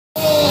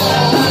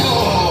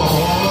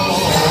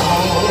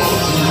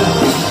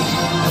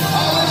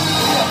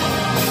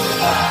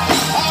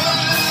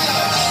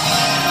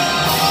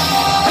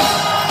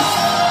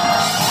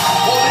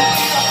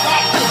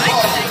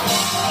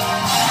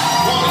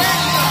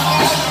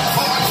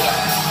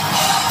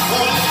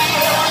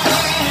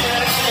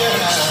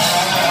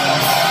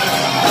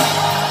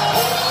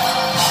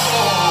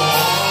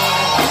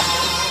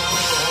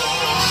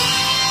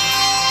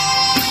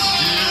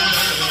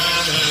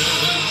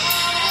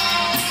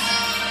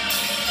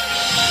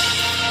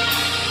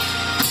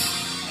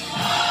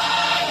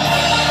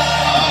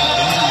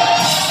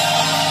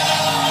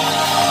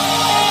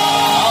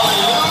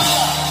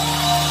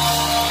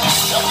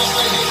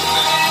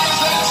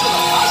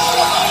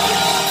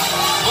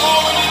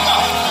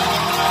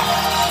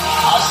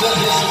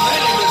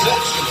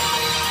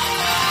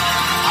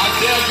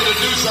you to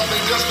do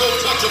something. Just go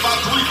touch about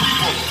 3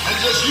 people and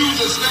just use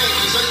his name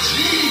and say,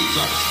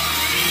 Jesus,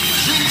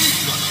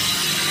 Jesus,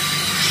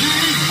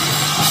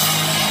 Jesus.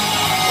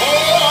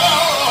 Oh!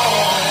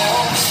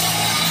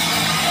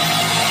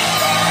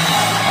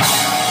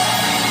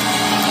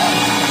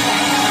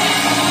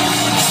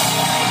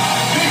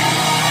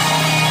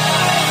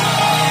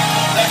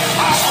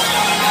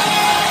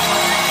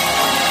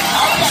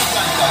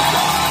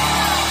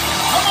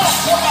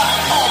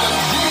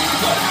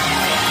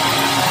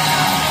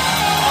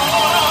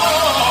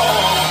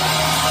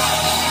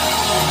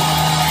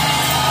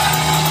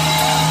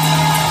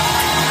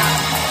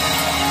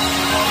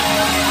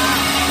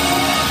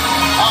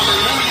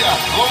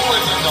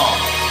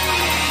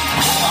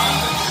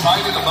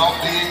 Excited about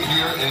being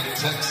here in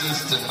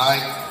Texas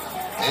tonight.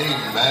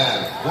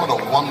 Amen. What a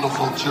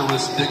wonderful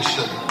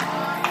jurisdiction.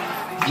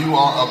 You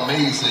are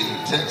amazing.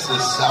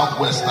 Texas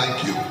Southwest,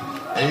 thank you.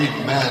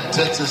 Amen.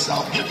 Texas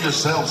South, give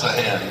yourselves a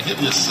hand.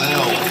 Give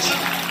yourselves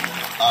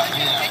a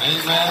hand.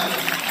 Amen.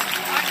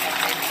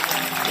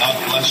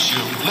 God bless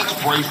you. Let's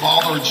pray.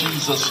 Father, in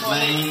Jesus'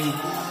 name,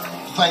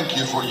 thank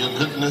you for your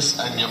goodness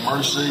and your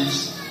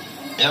mercies.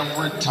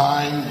 Every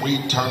time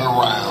we turn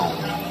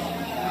around,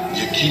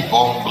 you keep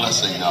on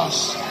blessing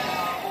us.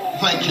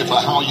 Thank you for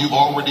how you've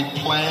already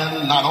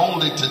planned not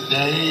only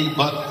today,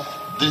 but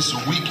this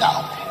week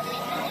out.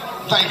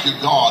 Thank you,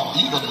 God.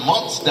 Even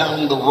months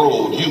down the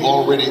road, you've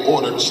already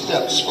ordered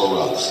steps for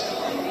us.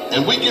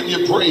 And we give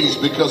you praise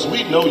because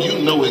we know you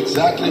know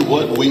exactly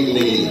what we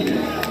need.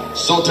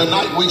 So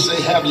tonight we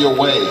say, have your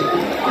way.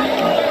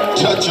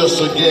 Touch us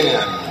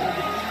again.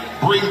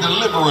 Bring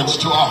deliverance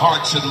to our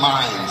hearts and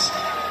minds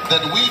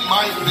that we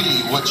might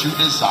be what you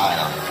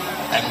desire.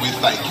 And we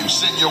thank you.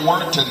 Send your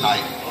word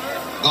tonight.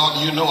 God,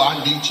 you know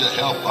I need your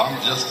help.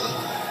 I'm just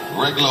a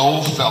regular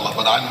old fella,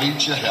 but I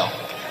need your help.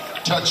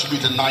 Touch me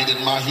tonight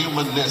in my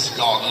humanness,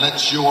 God.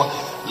 Let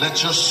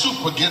your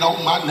super get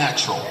on my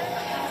natural.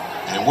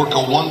 And work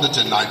a wonder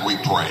tonight, we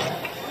pray.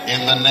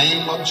 In the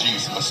name of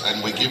Jesus,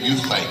 and we give you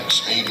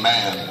thanks.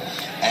 Amen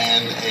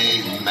and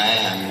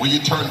amen. Will you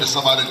turn to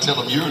somebody and tell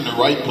them you're in the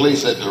right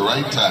place at the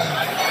right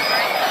time?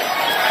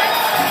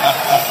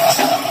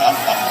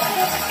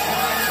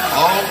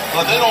 Oh,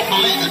 but they don't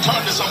believe you.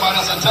 Turn to somebody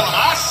else and tell them,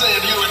 I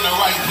said you're in the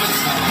right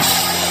place.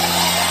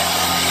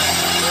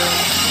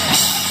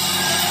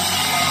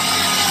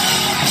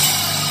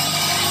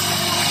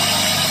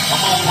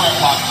 Come on, prayer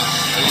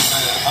partners.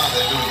 Amen.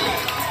 Hallelujah.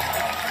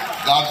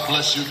 God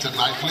bless you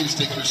tonight. Please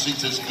take your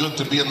seats. It's good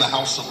to be in the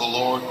house of the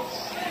Lord.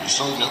 We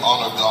certainly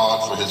honor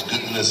God for his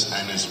goodness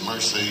and his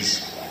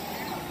mercies,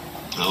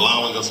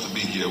 allowing us to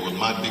be here with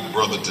my big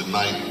brother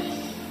tonight.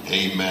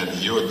 Amen.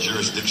 Your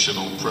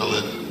jurisdictional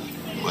prelate.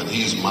 But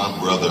he's my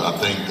brother. I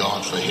thank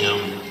God for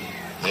him.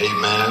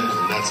 Amen.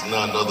 And that's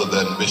none other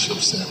than Bishop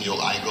Samuel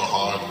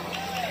Eichelhardt.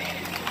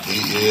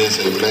 He is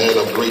a man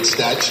of great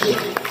stature.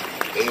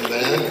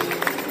 Amen.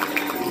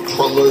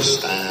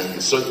 Promise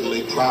and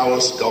certainly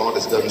prowess. God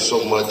has done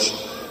so much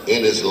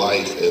in his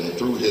life and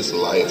through his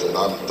life. And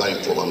I'm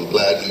thankful. I'm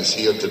glad he's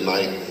here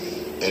tonight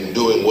and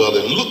doing well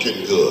and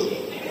looking good.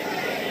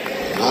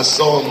 And I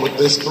saw him with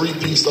this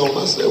 3-piece on.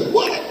 I said,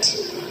 what?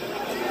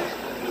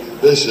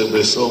 Bishop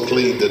is so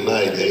clean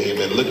tonight,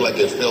 amen. Looked like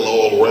it fell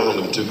all around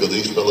him too, because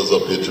these fellas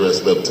up here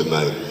dressed up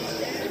tonight.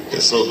 I'm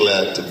so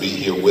glad to be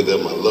here with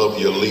him. I love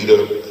your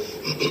leader.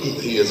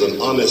 He is an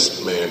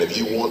honest man. If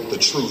you want the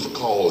truth,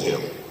 call him.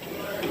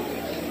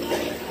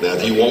 Now,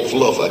 if you want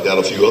fluff, I got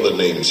a few other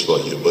names for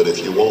you. But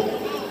if you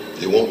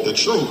want the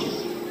truth,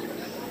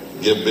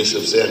 give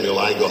Bishop Samuel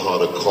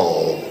Eichelhardt a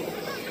call,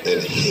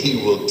 and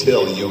he will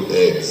tell you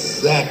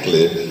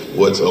exactly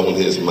what's on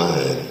his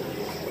mind.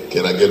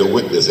 Can I get a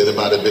witness?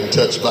 Anybody been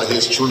touched by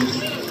his truth?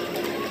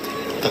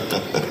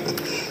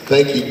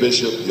 Thank you,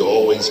 Bishop. You're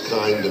always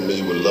kind to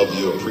me. We love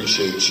you,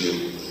 appreciate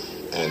you,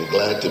 and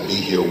glad to be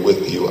here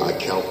with you. I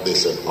count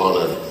this an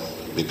honor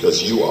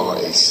because you are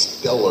a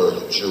stellar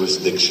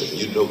jurisdiction.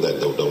 You know that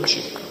though, don't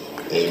you?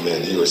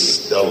 Amen. You're a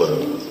stellar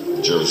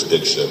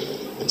jurisdiction.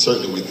 And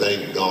certainly we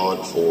thank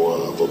God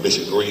for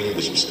Bishop Green,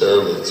 Bishop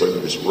Sterling, and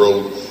certainly Bishop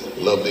Rowe.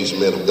 Love these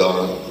men of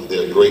God.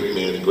 They're great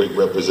men, great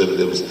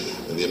representatives,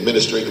 and the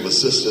administrative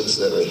assistants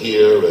that are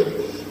here,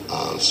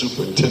 and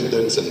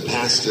superintendents and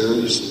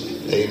pastors.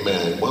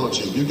 Amen. Why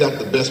don't you got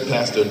the best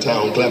pastor in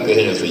town, clap your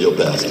hands for your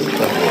pastor. Clap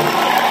your hands.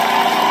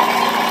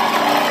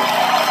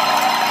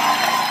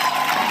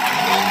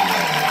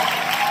 Amen.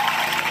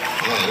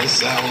 Yeah, this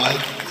sound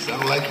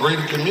like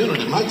greater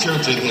community. My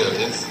church in here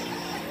is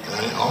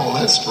all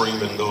that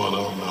screaming going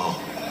on now.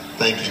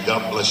 Thank you.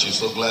 God bless you.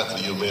 So glad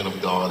for you, men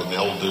of God and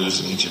elders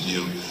and each of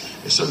you.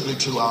 And certainly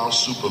to our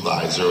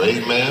supervisor.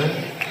 Amen.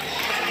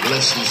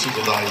 Bless you,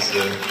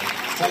 Supervisor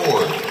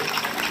Ford.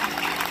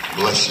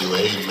 Bless you.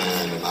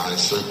 Amen. And I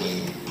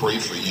certainly pray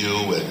for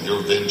you and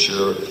your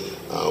venture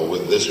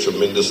with this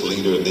tremendous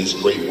leader and these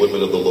great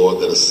women of the Lord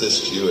that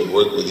assist you and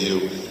work with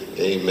you.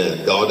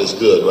 Amen. God is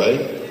good,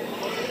 right?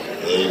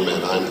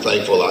 Amen. I'm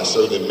thankful. I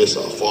certainly miss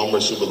our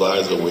former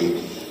supervisor. We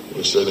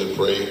certainly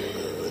pray.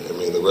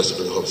 The rest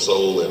of her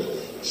soul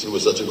and She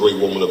was such a great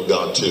woman of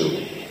God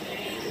too.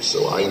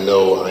 So I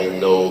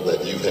know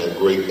that you've had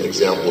great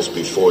examples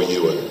before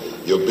you,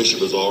 and your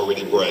bishop is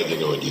already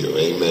bragging on you.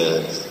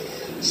 Amen.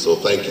 So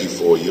thank you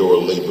for your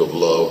labor of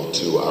love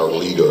to our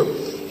leader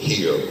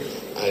here,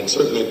 and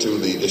certainly to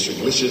the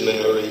district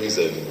missionaries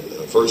and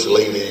first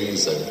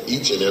ladies and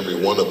each and every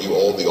one of you,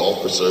 all the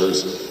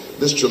officers,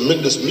 this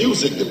tremendous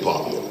music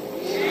department.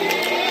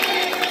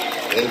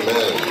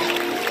 Amen.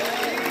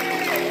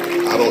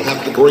 I don't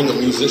have to bring a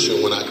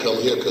musician when I come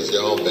here because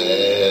y'all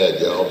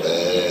bad.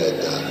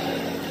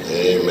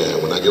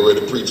 Amen. When I get ready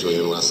to preach,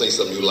 when I say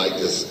something you like,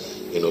 just,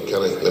 kind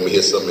of let me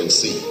hear something in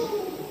C.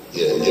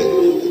 Yeah,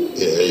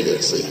 there you go,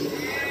 C.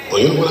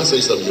 Well, when I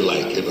say something you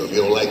like, if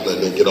you don't like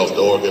nothing, then get off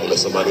the organ and let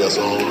somebody else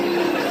on.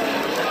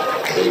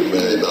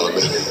 Amen.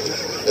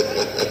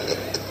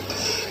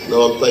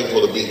 No, I'm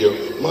thankful to be here.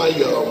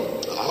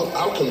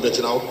 Our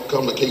convention, our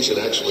convocation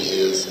actually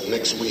is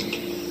next week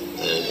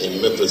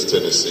in Memphis,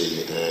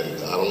 Tennessee.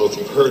 And I don't know if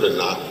you've heard or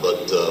not,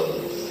 but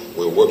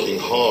we're working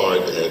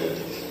hard, and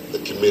the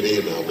committee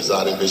and our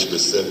presiding bishop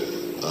has sent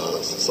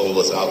some of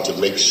us out to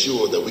make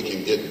sure that we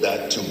can get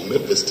back to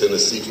Memphis,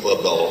 Tennessee for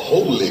the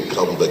Holy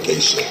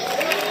Convocation.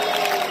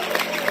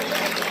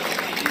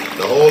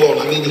 Now hold on,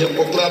 I need to hear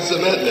more claps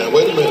in that now.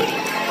 Wait a minute.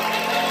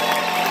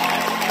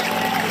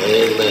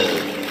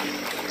 Amen.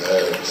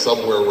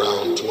 Somewhere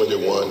around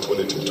 21,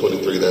 22,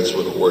 23, that's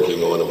what we're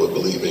working on, and we're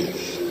believing,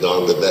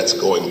 God, that that's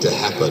going to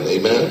happen.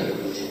 Amen.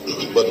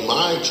 But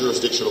my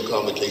jurisdictional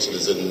convocation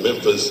is in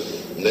Memphis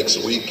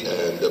next week,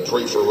 and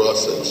pray for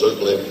us, and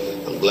certainly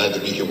I'm glad to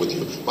be here with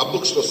you. My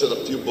bookstore sent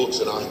a few books,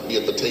 and I'll be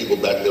at the table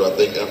back there, I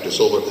think, after it's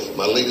over.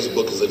 My latest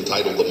book is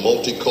entitled The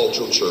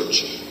Multicultural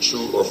Church,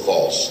 True or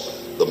False?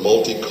 The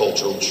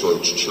Multicultural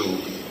Church, True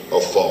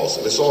or False?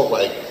 And it's all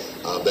right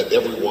that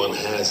everyone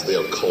has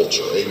their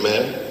culture,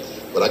 amen?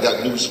 But I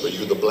got news for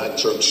you, the black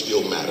church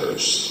still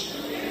matters.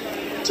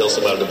 Tell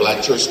somebody the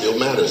black church still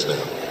matters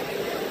now.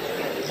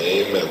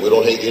 Amen. We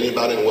don't hate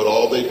anybody and what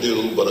all they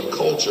do, but a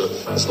culture,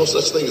 there's no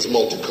such thing as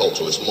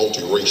multicultural, it's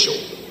multiracial.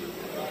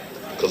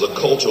 Because a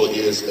culture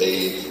is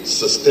a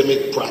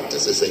systemic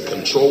practice, it's a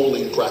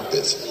controlling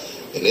practice.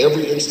 And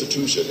every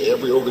institution,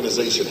 every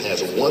organization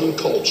has one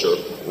culture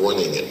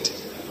running it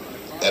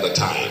at a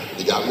time.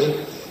 You got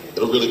me?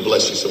 It'll really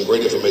bless you. Some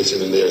great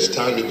information in there. It's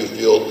Time to Be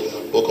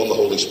Filled, book on the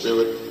Holy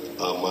Spirit.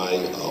 My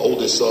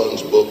oldest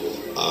son's book,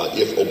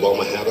 If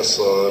Obama Had a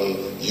Son,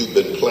 You've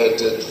Been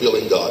Planted,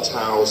 Filling God's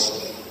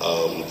House.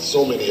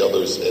 So many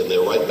others, and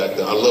they're right back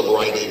there. I love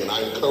writing, and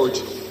I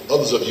encourage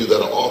others of you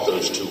that are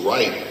authors to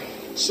write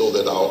so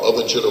that our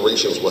other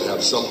generations will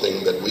have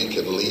something that we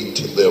can lead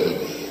to them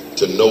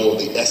to know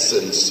the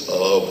essence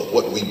of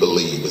what we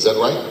believe. Is that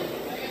right?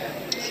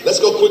 Let's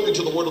go quickly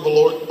to the word of the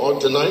Lord on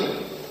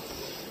tonight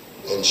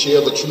and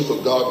share the truth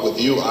of God with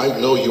you. I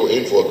know you're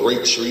in for a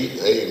great treat.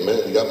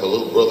 Amen. You got my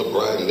little brother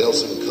Brian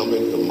Nelson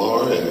coming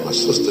tomorrow, and my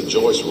sister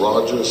Joyce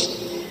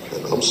Rogers.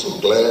 And I'm so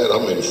glad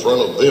I'm in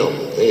front of them.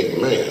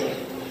 Amen.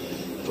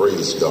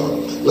 Praise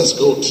God. Let's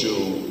go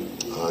to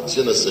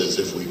Genesis,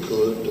 if we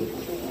could.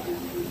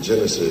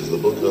 Genesis, the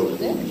book of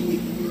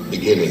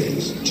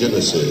beginnings.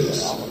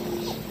 Genesis,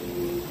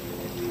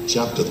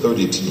 chapter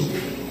 32.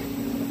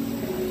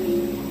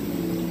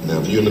 Now,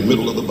 if you're in the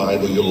middle of the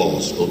Bible, you're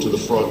lost. Go to the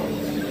front.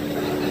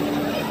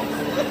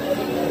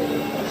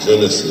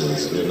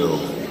 Genesis,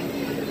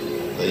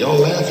 Now, y'all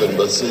laughing,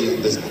 but see,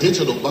 this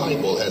digital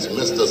Bible has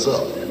messed us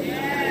up.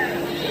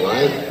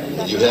 Right?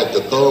 You had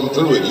to thumb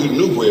through it. You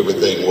knew where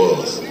everything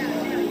was.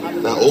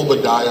 Now,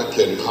 Obadiah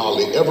can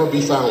hardly ever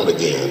be found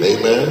again.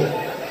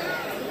 Amen?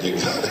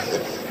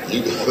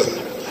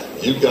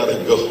 You gotta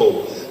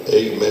go,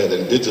 amen,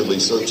 and digitally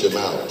search him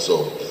out.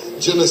 So,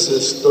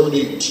 Genesis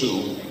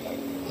 32,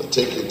 I'll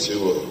take you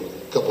to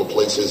a couple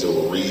places and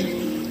we'll read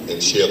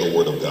and share the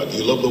Word of God. Do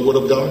you love the Word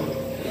of God?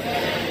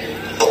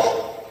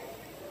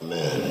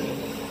 Man,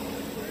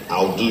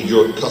 I'll do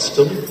your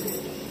custom.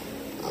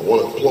 I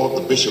want to applaud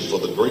the bishop for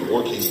the great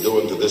work he's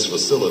doing to this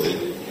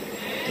facility.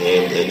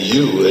 And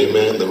you,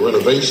 amen, the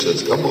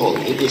renovations. Come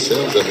on, give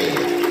yourselves a hand.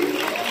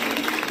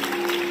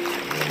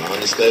 And I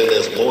understand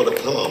there's more to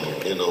come,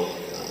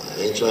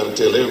 I ain't trying to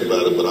tell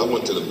everybody, but I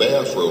went to the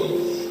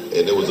bathroom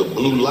and there was a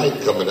blue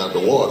light coming out the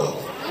water.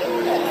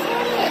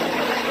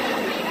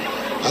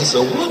 I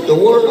said, what the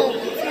world?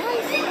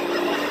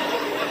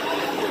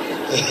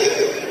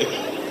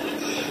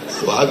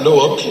 So I know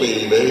I'm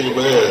clean,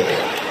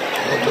 amen.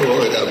 I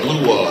know I got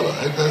blue water.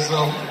 Ain't that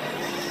something?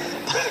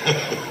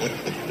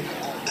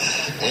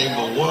 Ain't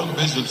but one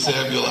Bishop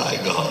Samuel I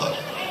got.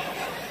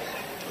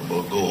 I'm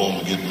going to go home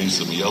and get me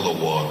some yellow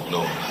water.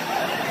 No,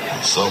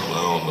 something,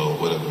 I don't know,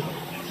 whatever.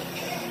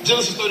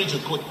 Genesis 32,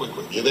 quick.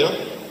 You there?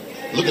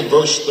 Look at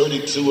verse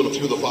 32 and a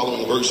few of the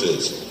following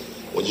verses.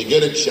 When you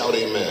get it, shout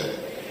amen.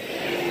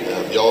 Now,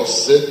 if y'all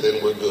sit,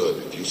 then we're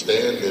good. If you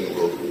stand, then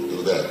we'll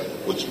do that.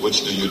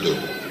 Which do you do?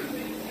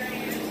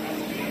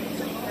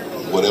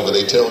 Whatever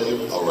they tell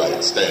you? All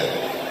right, stand.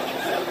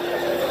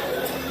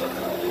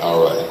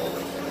 All right.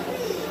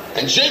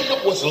 And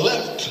Jacob was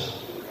left,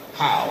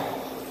 how?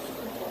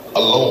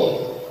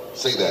 Alone,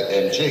 Say that.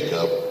 And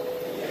Jacob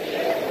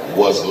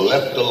was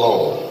left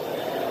alone.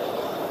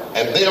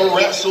 And there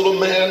wrestled a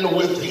man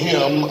with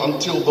him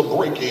until the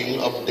breaking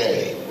of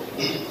day.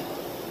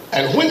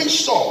 And when he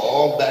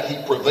saw that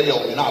he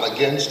prevailed not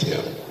against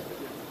him,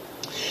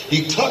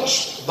 he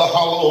touched the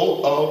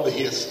hollow of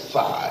his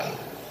thigh.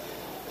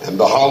 And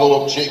the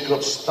hollow of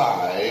Jacob's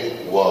thigh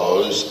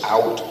was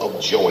out of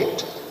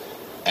joint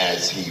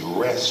as he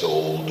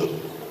wrestled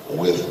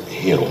with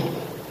him.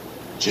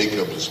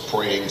 Jacob is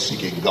praying,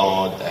 seeking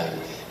God,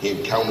 and he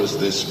encounters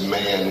this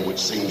man, which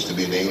seems to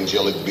be an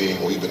angelic being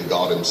or even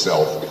God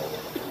himself,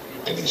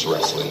 and he's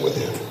wrestling with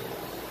him.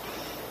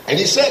 And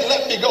he said,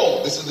 let me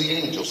go. This is the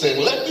angel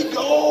saying, let me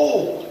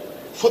go,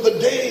 for the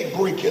day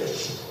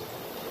breaketh.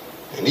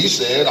 And he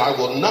said, I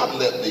will not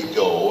let thee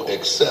go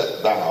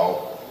except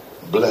thou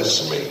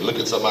bless me. Look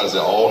at somebody and say,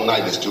 all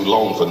night is too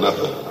long for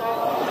nothing.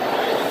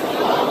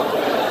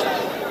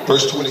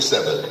 Verse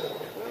 27.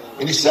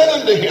 And he said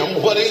unto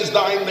him, what is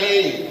thy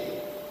name?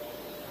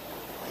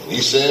 And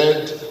he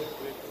said,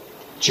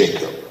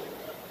 Jacob.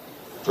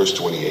 Verse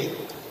 28.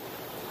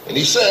 And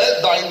he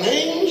said, thy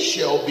name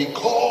shall be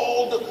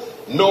called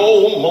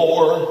no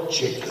more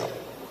Jacob.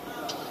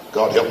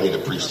 God help me to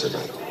preach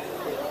tonight.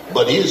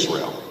 But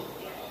Israel.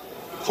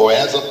 For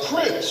as a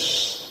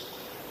prince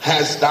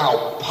hast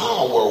thou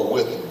power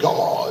with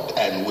God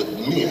and with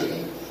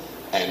men,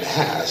 and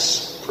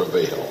hast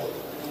prevailed.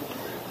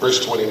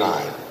 Verse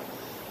 29.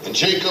 And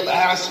Jacob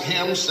asked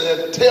him,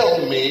 said,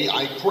 tell me,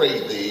 I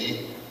pray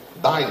thee,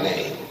 thy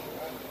name.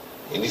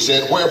 And he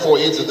said, wherefore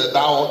is it that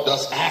thou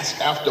dost ask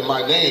after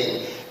my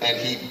name? And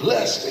he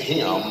blessed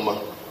him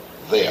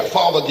there.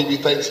 Father, give you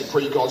thanks and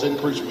praise, God's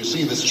increase. We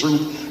see this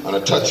truth and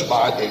are touched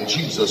by it in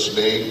Jesus'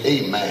 name.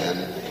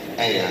 Amen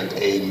and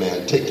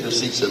amen. Take your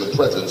seats in the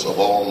presence of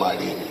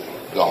Almighty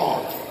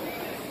God.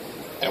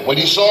 And when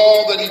he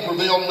saw that he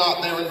prevailed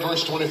not, there in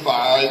verse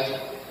 25,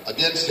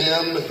 against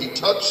him, he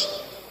touched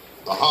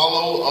the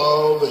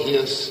hollow of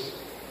his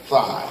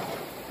thigh.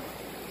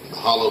 And the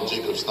hollow of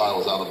Jacob's thigh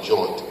was out of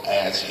joint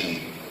as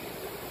he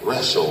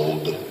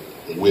wrestled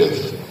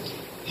with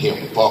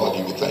him. Father,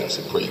 give you thanks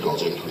and praise,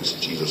 God's increase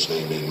in Jesus'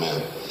 name.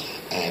 Amen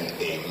and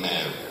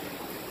amen.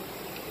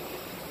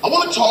 I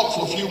want to talk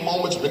for a few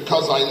moments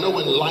because I know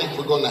in life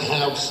we're going to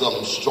have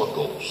some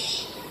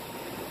struggles.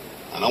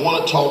 And I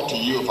want to talk to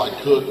you, if I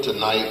could,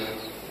 tonight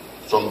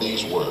from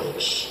these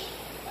words.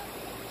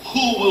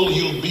 Who will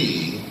you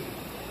be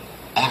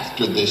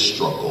after this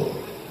struggle?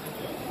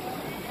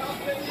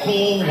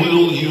 Who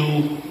will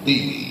you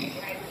be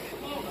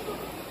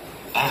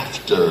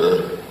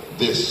after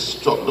this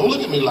struggle? Don't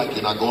look at me like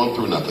you're not going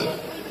through nothing.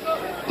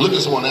 Look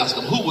at someone and ask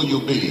them, who will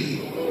you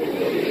be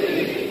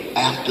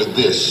after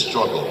this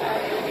struggle?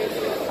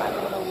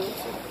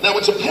 Now,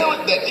 it's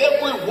apparent that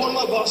every one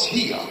of us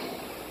here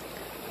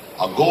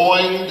are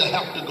going to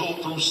have to go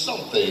through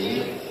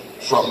something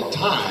from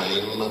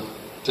time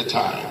to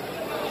time.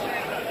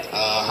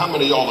 How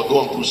many of y'all are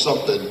going through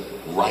something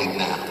right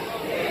now?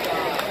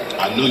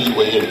 I knew you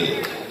were in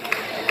here.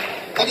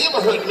 Have you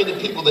ever heard many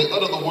people, they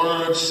utter the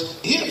words,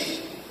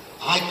 if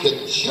I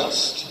could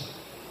just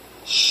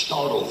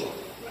start over?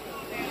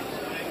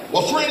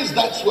 Well, friends,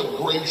 that's what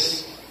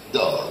grace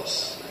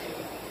does.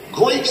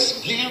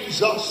 Grace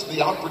gives us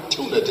the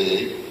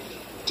opportunity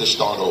to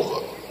start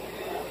over.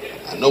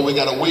 I know we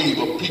got a wave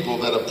of people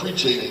that are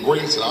preaching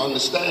grace, and I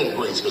understand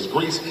grace because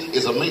grace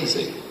is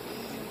amazing.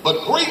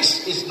 But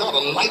grace is not a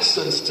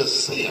license to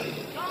sin.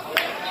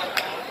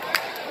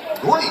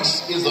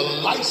 Grace is a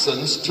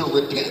license to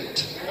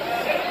repent.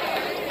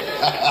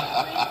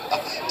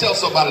 Tell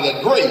somebody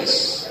that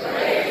grace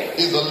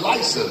is a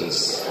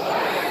license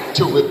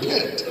to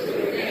repent.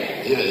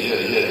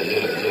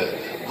 Yeah.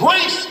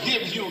 Grace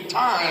gives you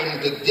time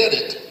to get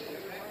it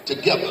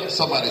together.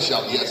 Somebody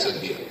shout yes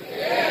in here.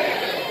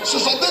 So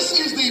this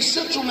is the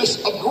essentialness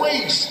of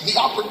grace, the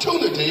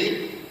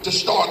opportunity to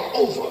start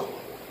over,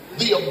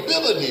 the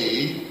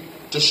ability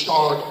to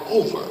start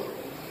over.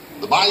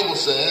 The Bible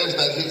says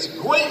that his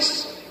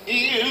grace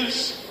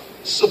is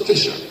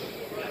sufficient,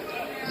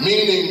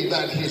 meaning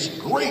that his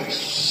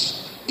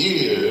grace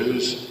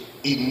is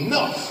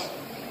enough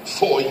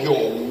for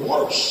your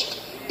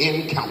worst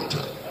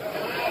encounter.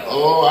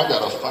 Oh, I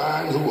gotta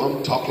find who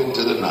I'm talking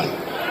to tonight.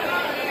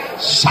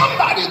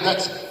 Somebody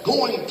that's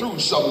going through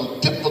some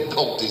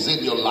difficulties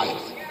in your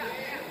life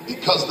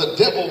because the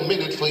devil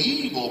meant it for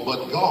evil,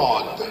 but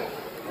God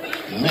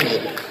meant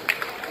it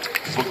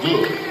for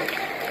good.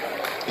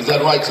 Is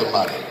that right,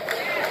 somebody?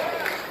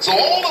 So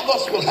all of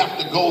us will have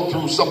to go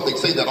through something.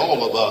 Say that,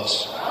 all of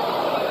us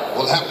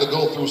will have to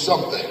go through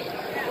something.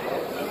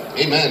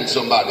 Amen,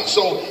 somebody.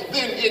 So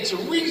then it's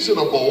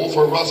reasonable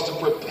for us to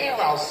prepare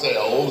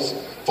ourselves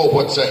for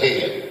what's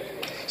ahead.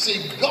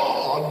 See,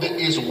 God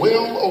is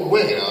well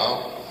aware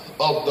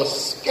of the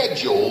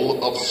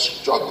schedule of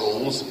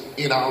struggles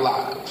in our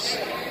lives.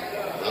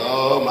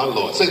 Oh, my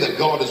Lord. Say that,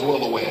 God is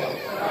well aware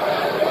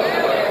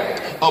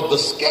of the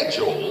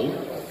schedule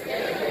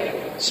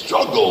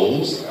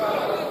struggles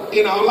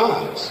in our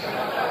lives.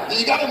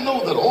 You got to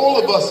know that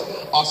all of us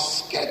are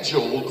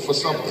scheduled for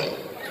something.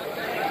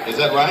 Is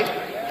that right?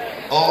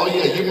 Oh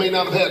yeah, you may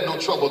not have had no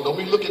trouble. Don't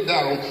be looking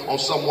down on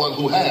someone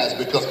who has,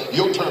 because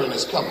your turn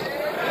is coming.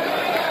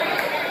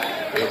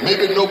 Yeah,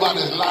 maybe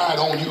nobody's lied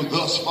on you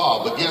thus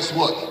far, but guess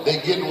what? They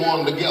getting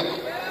one together.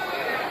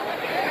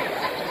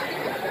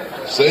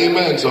 Say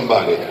amen,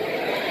 somebody.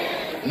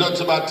 Nothing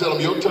somebody tell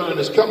them your turn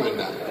is coming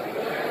now.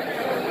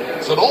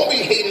 So don't be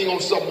hating on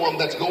someone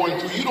that's going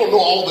through. You don't know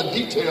all the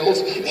details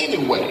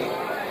anyway.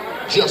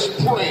 Just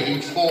pray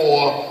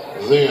for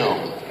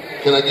them.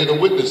 Can I get a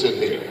witness in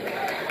here?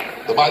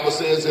 The Bible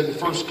says in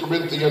 1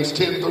 Corinthians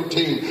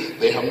 10:13,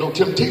 they have no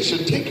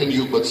temptation taken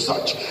you but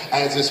such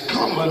as is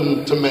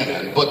common to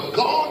man. But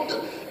God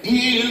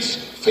is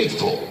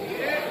faithful,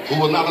 who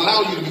will not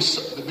allow you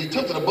to be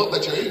tempted above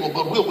that you're able,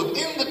 but will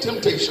within the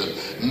temptation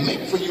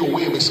make for you a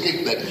way of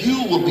escape that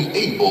you will be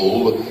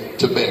able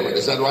to bear it.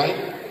 Is that right?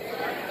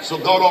 So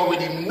God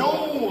already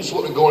knows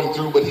what we're going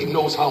through, but he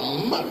knows how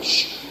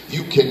much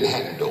you can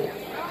handle.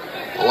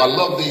 Oh, I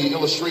love the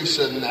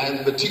illustration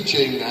and the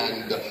teaching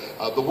and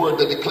the word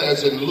that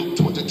declares in Luke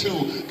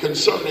 22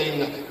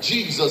 concerning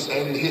Jesus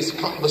and his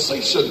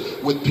conversation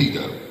with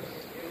Peter.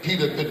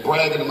 Peter had been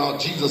bragging about,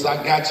 Jesus,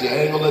 I got you. I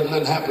ain't gonna let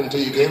nothing happen to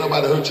you. Ain't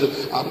nobody hurt you.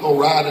 I'm gonna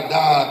ride or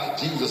die.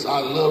 Jesus, I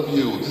love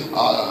you.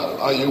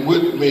 Are you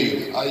with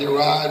me? Are you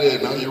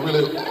riding? Are you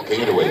really?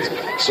 Okay, anyways.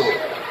 So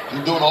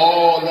you're doing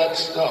all that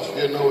stuff,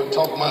 and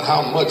talking about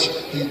how much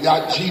he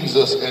got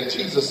Jesus. And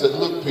Jesus said,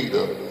 look,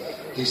 Peter,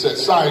 he said,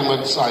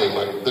 Simon,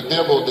 Simon, the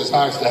devil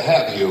desires to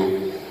have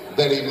you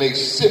that he may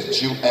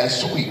sift you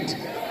as wheat.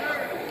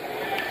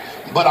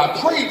 But I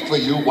prayed for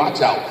you,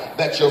 watch out,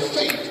 that your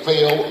faith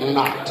fail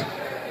not.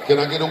 Can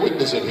I get a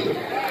witness in here?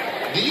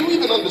 Do you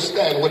even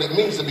understand what it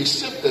means to be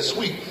sifted as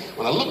wheat?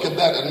 When I look at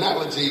that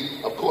analogy,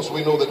 of course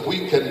we know that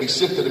wheat can be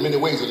sifted in many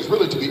ways. It is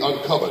really to be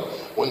uncovered.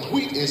 When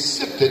wheat is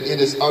sifted, it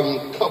is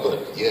uncovered.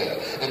 Yeah.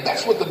 And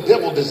that's what the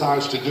devil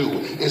desires to do,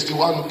 is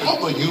to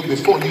uncover you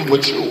before you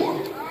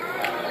mature.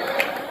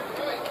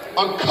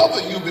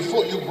 Uncover you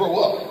before you grow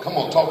up. Come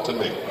on, talk to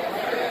me.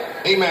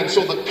 Amen.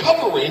 So the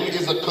covering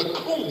is a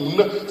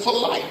cocoon for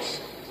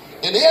life.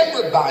 And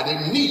everybody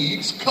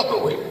needs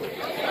covering.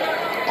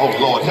 Oh,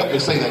 Lord, help me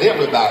say that.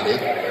 Everybody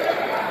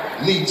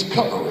needs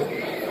covering.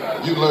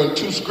 You learn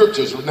 2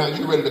 scriptures, now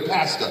you're ready to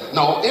pastor.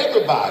 No,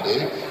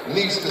 everybody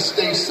needs to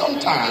stay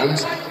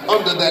sometimes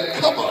under that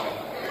cover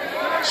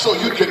so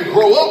you can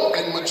grow up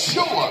and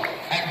mature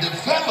and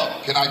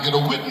develop. Can I get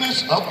a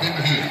witness up in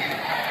here?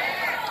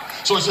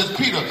 So it says,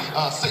 Peter,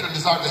 Satan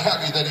desires to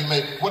have you that he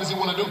may. What does he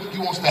want to do? He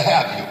wants to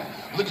have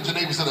you. Look at your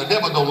neighbor and say, the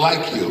devil don't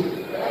like you.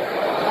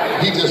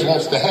 He just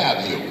wants to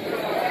have you.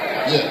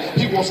 Yeah,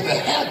 he wants to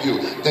have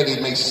you that he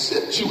may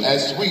sift you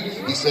as wheat.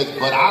 He says,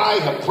 but I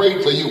have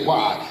prayed for you.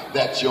 Why?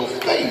 That your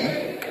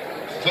faith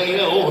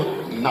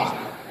fail not.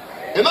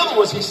 In other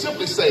words, he's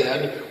simply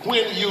saying,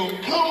 when you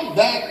come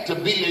back to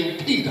being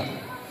Peter,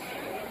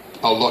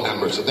 oh Lord have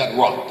mercy, that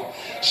rock,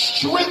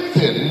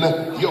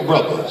 strengthen your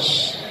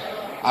brothers.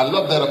 I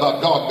love that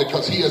about God,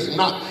 because he is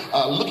not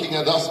looking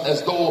at us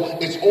as though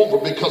it's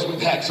over because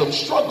we've had some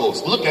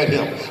struggles. Look at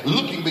him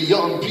looking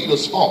beyond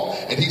Peter's fault.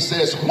 And he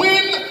says,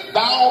 when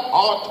thou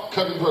art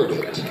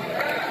converted.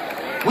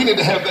 We need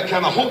to have that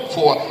kind of hope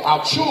for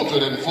our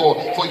children and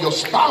for your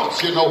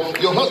spouse.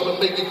 Your husband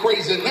may be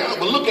crazy now,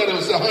 but look at him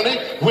and say, honey,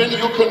 when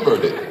you're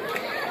converted.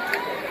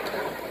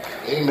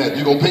 Amen.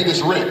 You're going to pay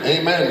this rent.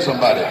 Amen,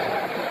 somebody.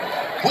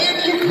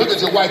 When you, look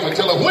at your wife and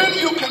tell her, when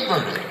you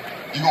converted.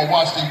 You're going to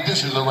wash these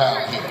dishes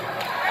around here.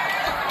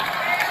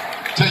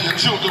 Tell your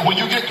children, when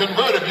you get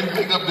converted, you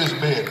pick up this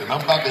bed, and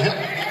I'm about to help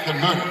you get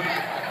converted.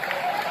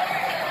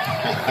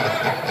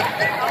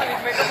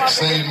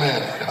 Say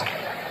amen.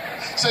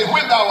 Say,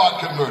 when thou art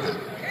converted.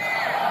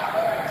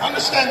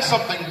 Understand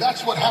something.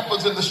 That's what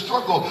happens in the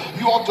struggle.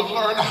 You ought to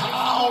learn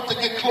how to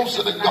get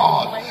closer to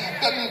God.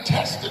 Doesn't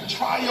tests and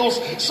trials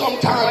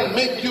sometimes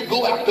make you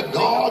go after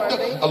God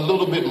a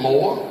little bit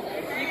more?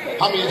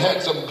 How many have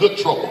had some good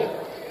trouble?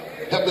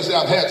 Help me say,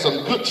 I've had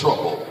some good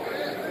trouble.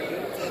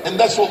 And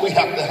that's what we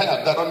have to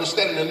have, that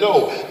understanding to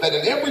know that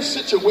in every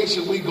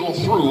situation we go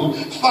through,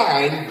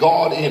 find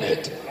God in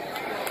it.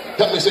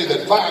 Help me say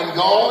that, find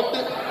God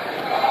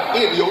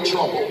in your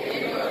trouble.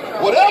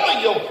 Whatever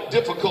your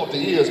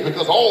difficulty is,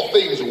 because all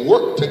things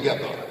work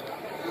together.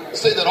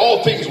 Say that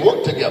all things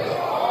work together.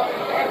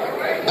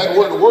 That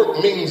word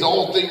work means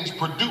all things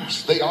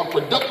produce. They are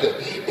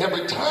productive.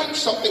 Every time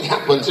something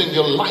happens in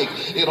your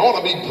life, it ought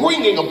to be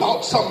bringing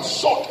about some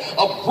sort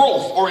of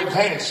growth or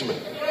advancement.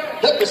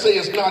 Let me say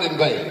it's not in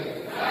vain.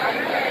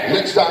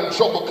 Next time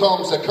trouble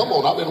comes, say, come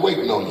on, I've been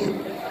waiting on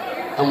you.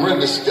 I'm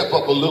ready to step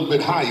up a little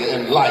bit higher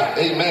in life.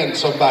 Amen,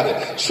 somebody.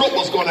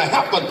 Trouble's going to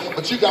happen,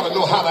 but you got to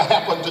know how to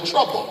happen to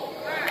trouble.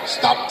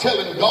 Stop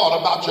telling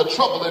God about your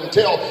trouble and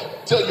tell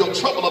your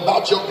trouble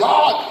about your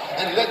God,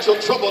 and let your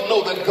trouble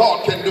know that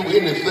God can do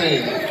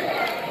anything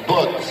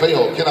but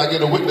fail. Can I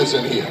get a witness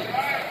in here?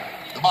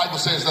 The Bible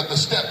says that the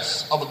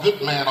steps of a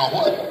good man are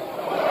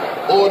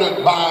what?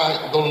 Ordered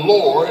by the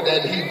Lord,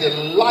 and he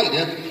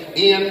delighteth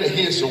in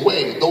his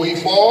way. Though he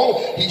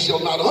fall, he shall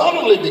not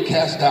utterly be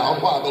cast down,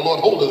 while the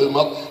Lord holdeth him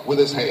up with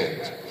his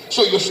hands.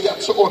 So your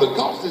steps are ordered.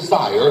 God's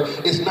desire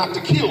is not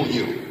to kill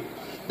you.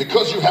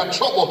 Because you have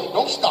trouble,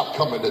 don't stop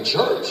coming to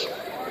church.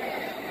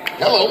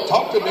 Hello,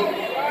 talk to me.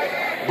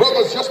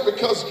 Brothers, just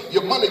because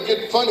your money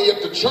get funny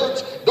at the church,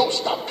 don't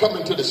stop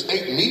coming to the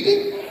state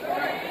meeting.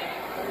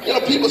 You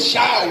know, people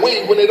shy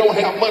away when they don't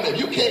have money.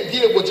 You can't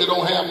give what you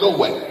don't have, no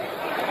way.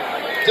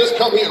 Just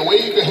come here and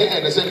wave your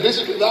hand and say,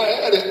 Bishop, I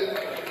had it.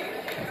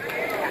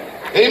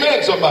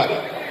 Amen, somebody.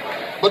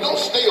 But don't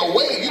stay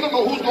away. You don't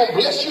know who's going to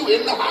bless you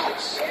in the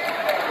house.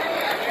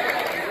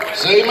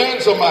 Say amen,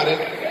 somebody.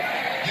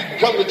 You can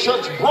come to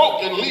church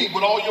broke and leave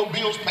with all your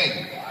bills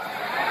paid.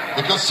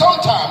 Because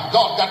sometimes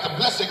God got the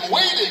blessing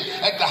waiting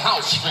at the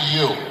house for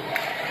you.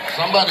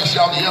 Somebody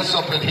shout yes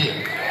up in here.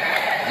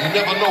 You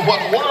never know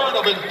what word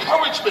of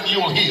encouragement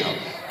you'll hear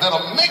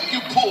that'll make you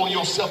pull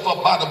yourself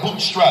up by the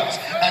bootstraps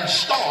and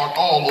start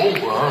all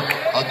over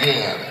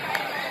again.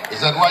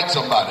 Is that right,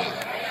 somebody?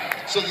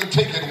 So you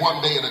take it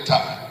one day at a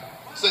time.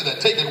 Say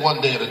that, take it one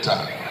day at a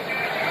time.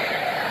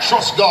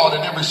 Trust God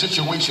in every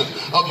situation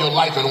of your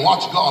life and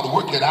watch God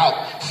work it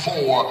out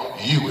for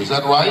you. Is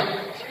that right?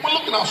 We'll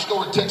look at our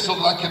story text so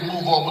that I can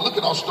move on. We'll look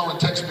at our story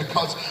text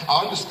because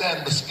I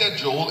understand the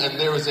schedule and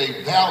there is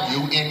a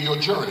value in your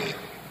journey,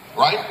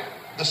 right?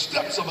 The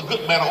steps of a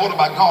good man are ordered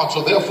by God,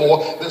 so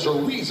therefore there's a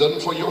reason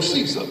for your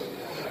season.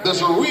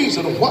 There's a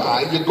reason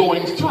why you're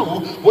going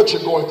through what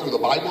you're going through. The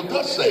Bible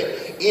does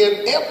say,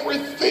 in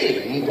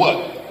everything,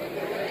 what?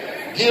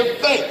 Give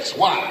thanks.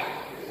 Why?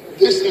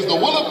 This is the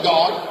will of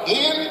God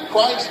in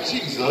Christ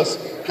Jesus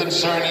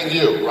concerning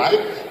you, right?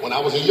 When I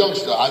was a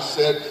youngster, I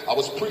said, I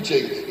was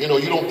preaching, you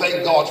don't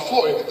thank God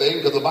for everything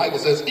because the Bible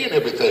says in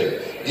everything,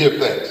 give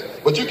thanks.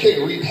 But you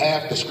can't read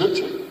half the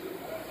scripture.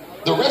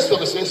 The rest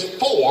of it says,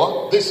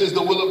 for this is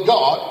the will of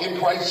God in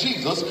Christ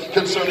Jesus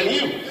concerning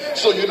you.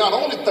 So you not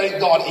only thank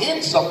God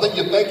in something,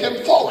 you thank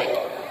him for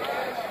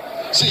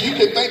it. See, you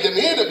can thank him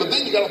in it, but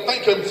then you got to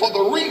thank him for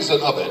the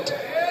reason of it.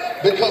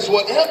 Because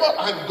whatever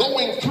I'm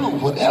going through,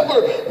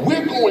 whatever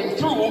we're going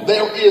through,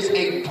 there is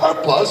a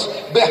purpose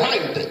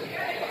behind it.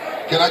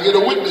 Can I get a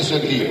witness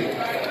in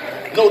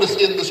here? Notice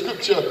in the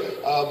scripture,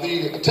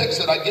 the text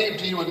that I gave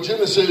to you in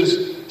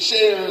Genesis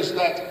shares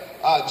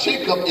that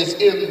Jacob is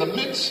in the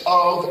midst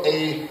of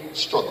a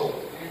struggle.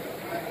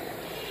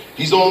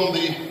 He's on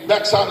the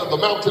backside of the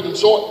mountain and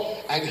so,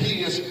 and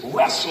he is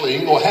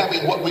wrestling or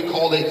having what we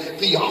call a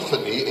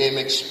theophany, an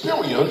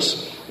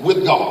experience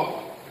with God.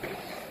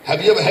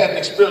 Have you ever had an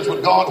experience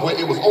with God where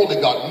it was only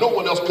God? No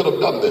one else could have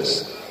done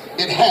this.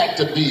 It had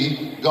to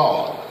be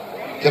God.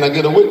 Can I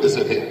get a witness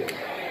in here?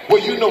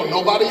 Well,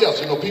 nobody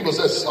else. People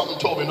say something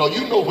told me. No,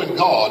 you know when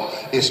God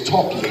is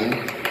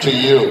talking to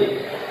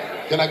you.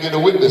 Can I get a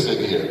witness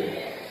in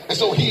here? And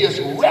so he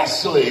is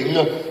wrestling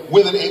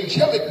with an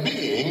angelic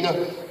being,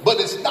 but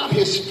it's not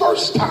his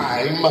first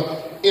time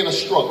in a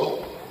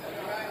struggle.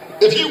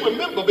 If you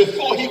remember,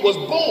 before he was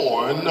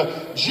born,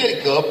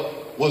 Jacob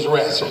was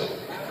wrestling.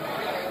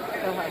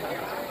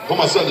 Where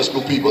my Sunday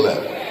school people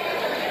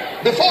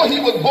at? Before he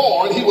was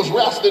born, he was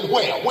wrestling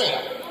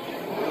where?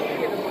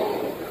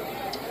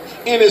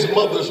 In his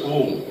mother's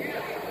womb.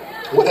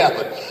 What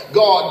happened?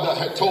 God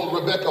had told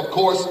Rebekah, of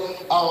course,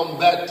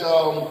 that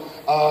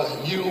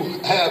you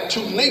have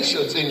two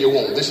nations in your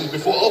womb. This is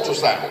before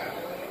ultrasound.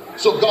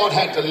 So God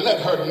had to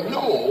let her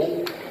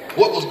know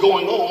what was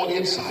going on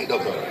inside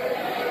of her.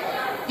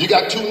 You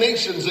got two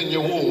nations in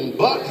your womb,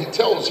 but he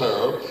tells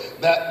her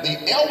that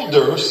the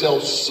elder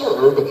shall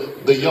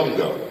serve the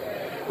younger,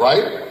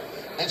 right?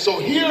 And so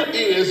here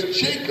is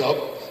Jacob,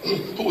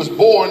 who was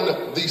born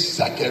the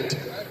second,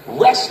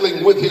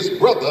 wrestling with his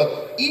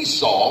brother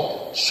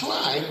Esau,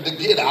 trying to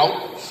get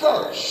out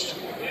first.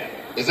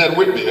 Is that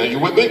with me? Are you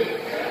with me?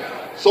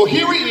 So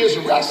here he is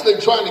wrestling,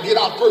 trying to get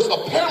out first.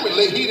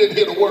 Apparently he didn't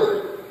hear the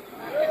word,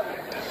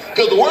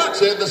 because the word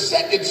said the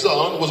second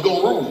son was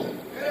going to rule.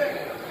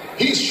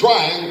 He's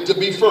trying to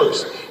be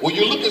first. Well,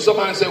 you look at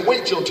somebody and say,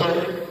 wait your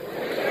turn.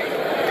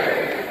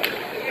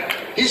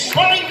 He's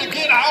trying to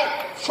get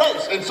out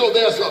first. And so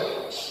there's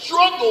a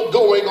struggle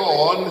going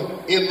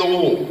on in the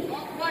womb.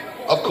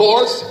 Of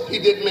course, he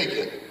didn't make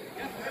it,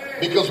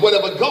 because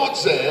whatever God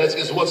says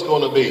is what's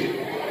going to be.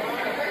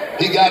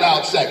 He got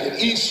out second.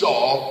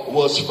 Esau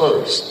was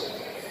first.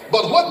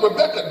 But what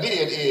Rebekah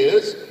did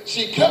is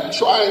she kept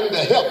trying to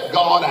help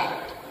God out.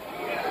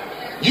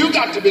 You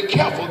got to be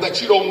careful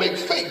that you don't make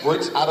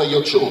favorites out of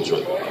your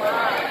children.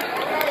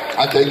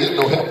 I can't get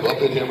no help up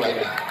in here right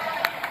now.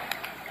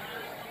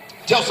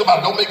 Tell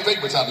somebody, don't make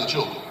favorites out of the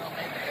children.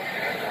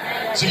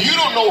 See, you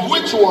don't know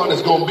which one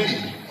is going to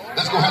be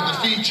that's going to have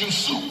to feed you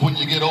soup when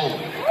you get old.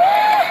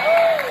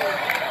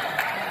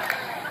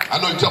 I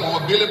know you're talking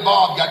about Billy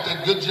Bob got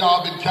that good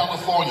job in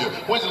California.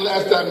 When's the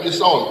last time you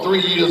saw him? 3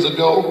 years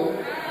ago?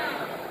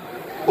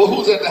 Well,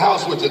 who's at the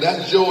house with you?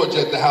 That's George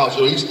at the house.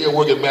 So he's still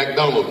working at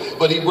McDonald's,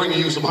 but he's bringing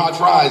you some hot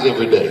fries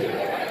every day.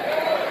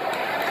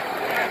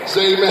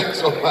 Say amen,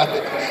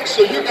 somebody.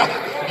 So you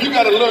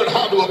got to learn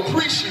how to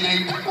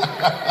appreciate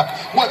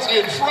what's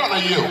in front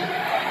of you.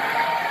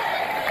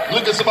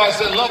 Look at somebody and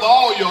say, love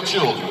all your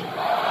children.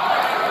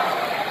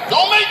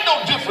 Don't make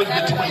no difference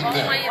between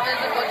them.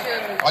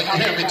 Are you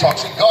hearing me talk?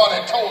 See, God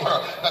had told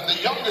her that the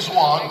youngest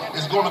one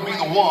is going to be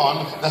the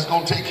one that's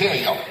going to take care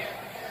of y'all.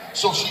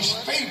 So she's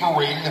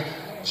favoring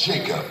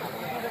Jacob.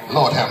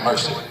 Lord have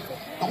mercy.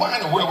 Now, why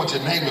in the world would you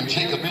name him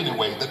Jacob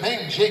anyway? The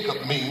name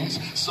Jacob means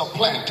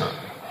supplanter,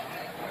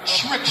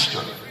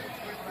 trickster,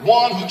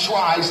 one who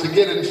tries to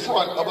get in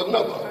front of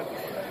another.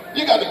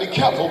 You got to be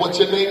careful what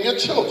you name your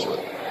children.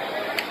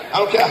 I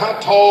don't care how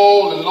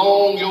tall and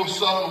long your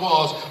son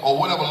was, or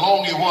whatever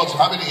long he was,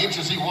 how many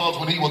inches he was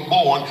when he was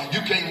born, you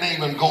can't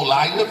name him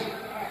Goliath.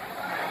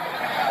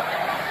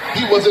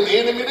 He was an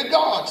enemy to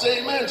God.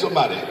 Say amen,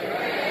 somebody.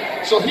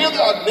 So here they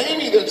are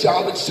naming their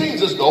child. It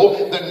seems as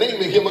though they're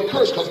naming him a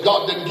curse because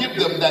God didn't give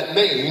them that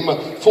name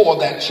for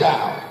that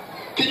child.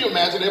 Can you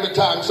imagine every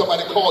time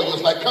somebody calls you,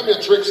 it's like, come here,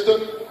 trickster.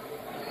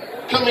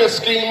 Come here,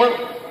 schemer.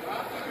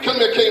 Come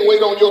here, can't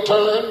wait on your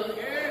turn.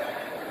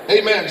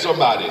 Amen,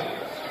 somebody.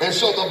 And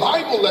so the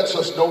Bible lets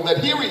us know that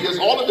here he is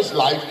all of his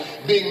life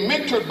being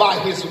mentored by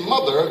his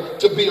mother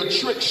to be a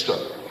trickster.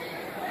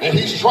 And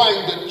he's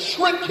trying to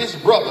trick his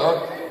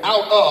brother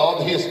out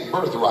of his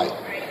birthright.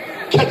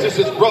 Catches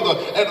his brother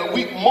at a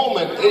weak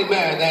moment,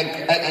 amen,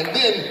 and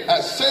then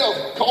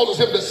causes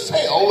him to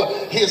sell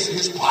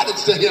his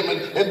products to him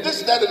and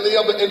this, that, and the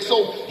other. And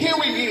so here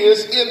he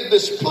is in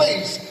this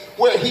place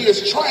where he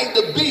is trying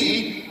to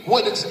be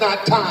what it's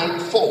not time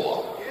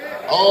for.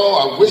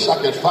 Oh, I wish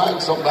I could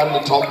find somebody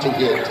to talk to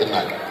here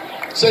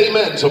tonight. Say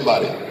amen,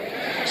 somebody.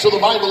 So the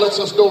Bible lets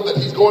us know that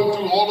he's going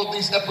through all of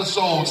these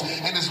episodes,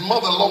 and his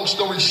mother, long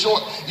story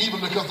short, even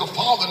because the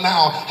father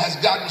now has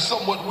gotten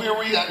somewhat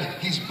weary and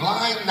he's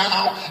blind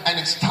now, and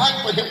it's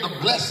time for him to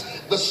bless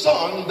the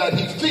son that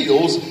he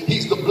feels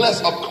he's to bless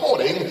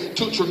according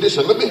to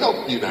tradition. Let me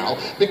help you now,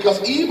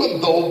 because even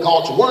though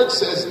God's word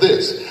says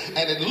this,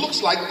 and it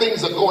looks like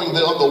things are going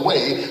the other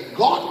way,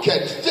 God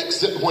can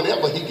fix it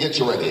whenever he gets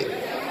ready.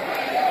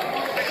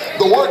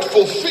 The word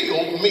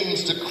fulfill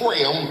means to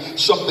cram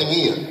something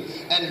in.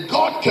 And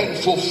God can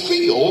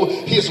fulfill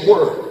his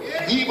word.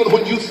 Even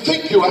when you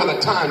think you're out of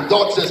time,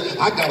 God says,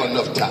 I got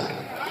enough time.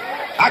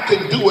 I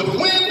can do it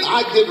when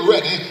I get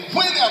ready,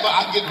 whenever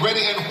I get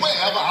ready, and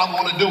wherever I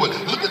want to do it.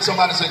 Look at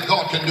somebody and say,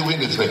 God can do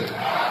anything.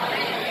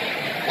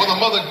 Well, the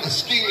mother is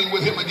scheming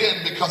with him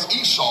again because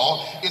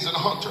Esau is a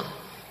hunter.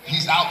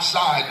 He's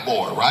outside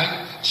boy,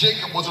 right?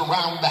 Jacob was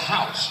around the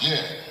house,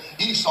 yeah.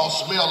 Esau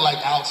smelled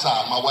like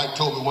outside. My wife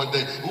told me one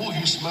day, ooh,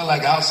 you smell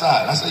like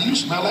outside. I said, you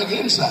smell like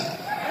inside.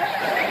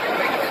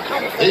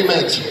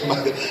 Amen.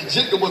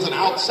 Jacob was an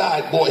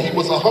outside boy. He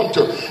was a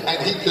hunter,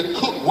 and he could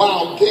cook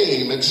wild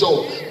game. And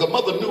so the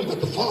mother knew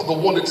that the father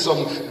wanted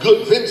some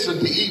good venison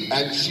to eat,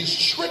 and she's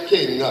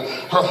tricking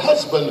her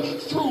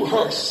husband through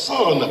her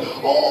son.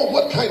 Oh,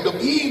 what kind of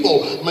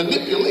evil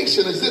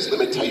manipulation is this? Let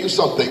me tell you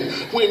something.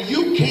 When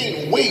you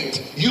can't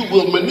wait, you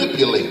will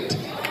manipulate.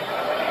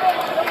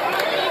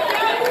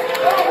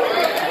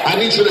 I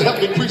need you to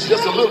help me preach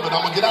just a little bit.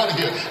 I'm going to get out of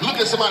here. Look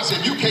at somebody and say,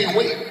 if you can't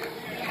wait,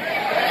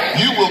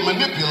 you will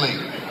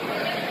manipulate.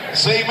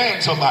 Say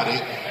amen, somebody.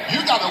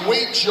 You got to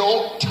wait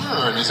your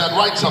turn. Is that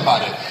right,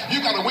 somebody?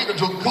 You got to wait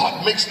until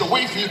God makes the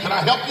way for you. Can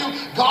I help you?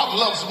 God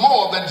loves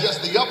more than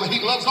just the other. He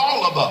loves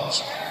all of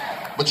us.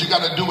 But you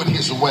got to do it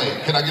his way.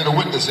 Can I get a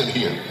witness in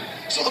here?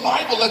 So the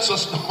Bible lets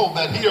us know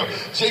that here,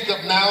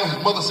 Jacob now,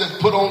 his mother says,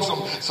 put on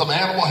some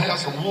animal hair,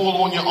 some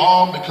wool on your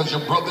arm because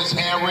your brother's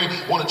hairy,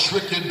 want to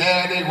trick your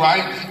daddy,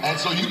 right? And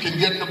so you can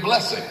get the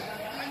blessing.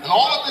 And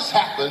all of this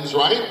happens,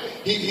 right?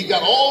 He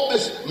got all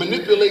this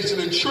manipulation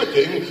and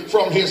tricking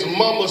from his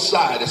mama's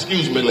side.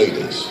 Excuse me,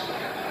 ladies.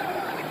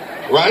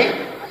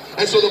 Right?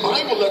 And so the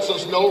Bible lets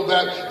us know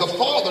that the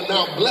father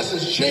now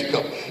blesses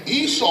Jacob.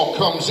 Esau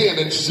comes in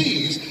and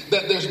sees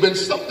that there's been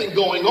something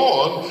going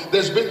on.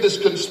 There's been this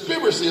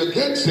conspiracy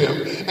against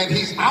him, and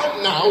he's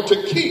out now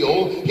to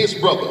kill his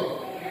brother.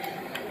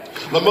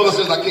 My mother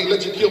says, I can't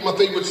let you kill my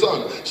favorite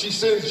son. She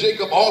sends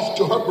Jacob off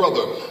to her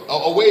brother,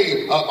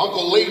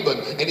 Uncle Laban,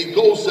 and he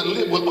goes to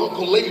live with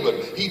Uncle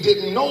Laban. He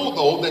didn't know,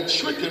 though, that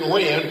tricking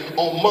ran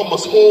on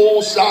mama's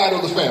whole side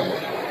of the family.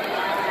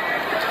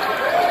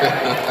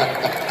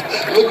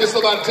 Look at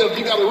somebody and tell them,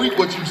 you got to reap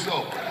what you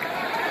sow.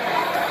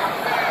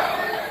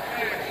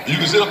 You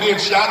can sit up here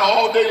and shout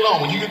all day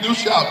long. When you can do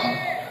shouting,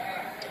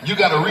 you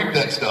got to reap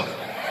that stuff.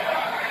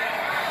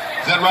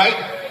 Is that right?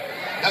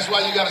 That's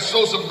why you got to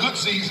sow some good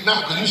seeds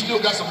now, because you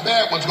still got some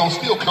bad ones going to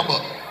still come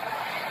up.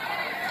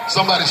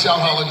 Somebody shout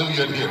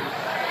hallelujah in here.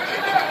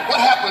 What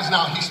happens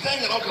now? He's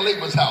staying at Uncle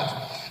Laban's house,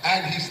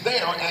 and he's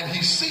there, and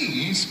he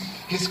sees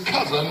his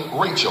cousin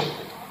Rachel.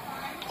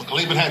 Uncle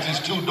Laban has these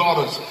two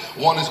daughters.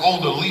 One is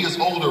older, Leah's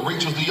older,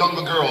 Rachel's the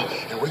younger girl,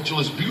 and Rachel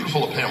is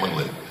beautiful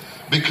apparently.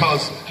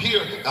 Because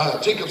here,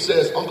 Jacob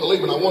says, Uncle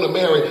Laban, I want to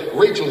marry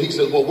Rachel. He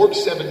says, well, work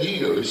 7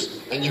 years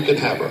and you can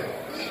have her.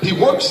 He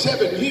worked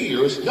 7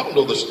 years. Y'all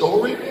know the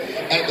story.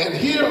 And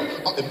here,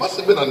 it must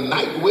have been a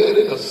night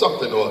wedding or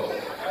something, or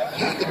it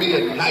had to be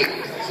a night.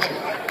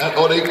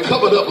 Or they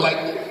covered up like,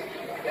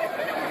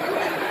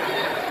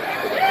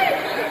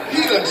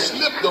 he done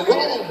slipped the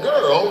wrong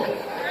girl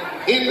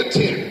in the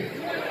tent.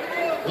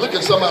 Look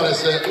at somebody and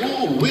say,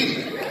 ooh,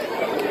 we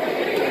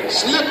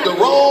slipped the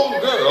wrong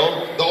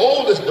girl, the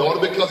oldest daughter,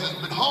 because it's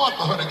been hard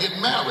for her to get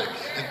married.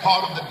 And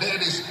part of the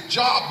daddy's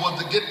job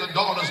was to get the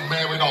daughters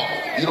married off.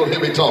 You don't hear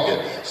me talking.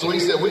 So he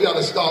said, we got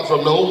to start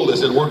from the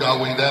oldest and work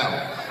our way down.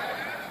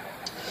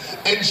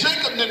 And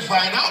Jacob didn't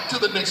find out till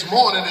the next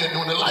morning, and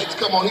when the lights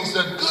come on, he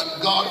said,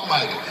 good God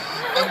Almighty.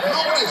 And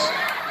notice,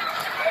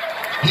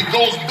 he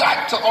goes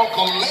back to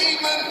Uncle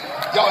Laban.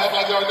 Y'all act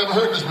like y'all never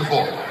heard this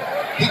before.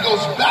 He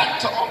goes back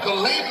to Uncle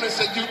Laban and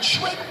said, you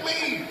tricked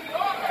me.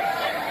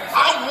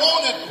 I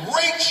wanted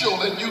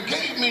Rachel and you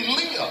gave me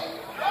Leah.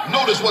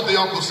 Notice what the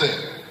uncle said.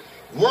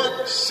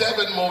 Work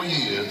 7 more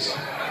years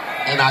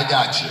and I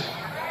got you.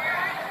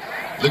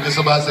 Look at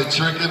somebody say,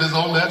 tricking is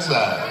on that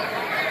side.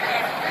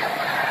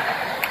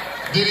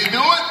 Did he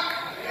do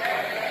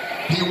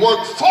it? He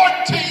worked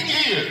 14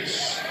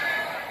 years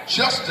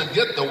just to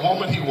get the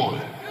woman he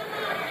wanted.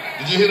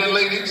 Did you hear that,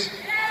 ladies?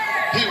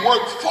 He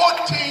worked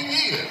 14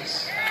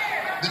 years.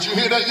 Did you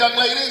hear that, young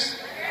ladies?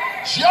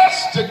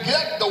 Just to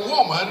get the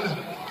woman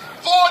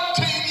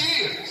 14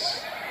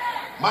 years.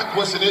 My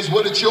question is,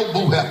 what did your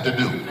boo have to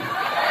do?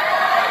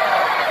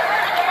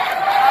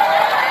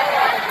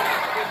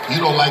 You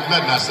don't like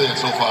nothing I said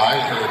so far. I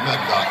ain't heard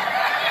nothing, Doc.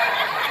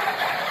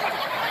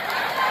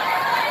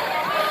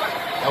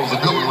 That was a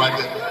good one right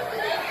there.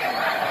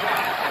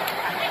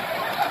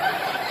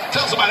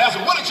 Tell somebody, ask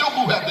them, what did your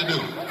boo have to do?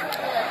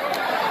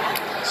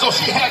 So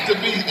she had to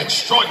be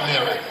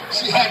extraordinary.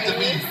 She had to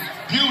be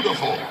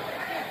beautiful.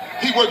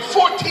 He worked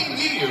 14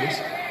 years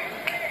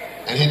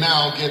and he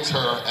now gets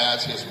her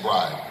as his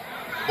bride.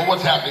 But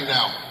what's happening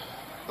now?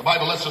 The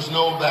Bible lets us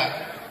know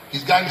that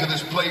he's gotten to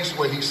this place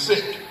where he's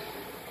sick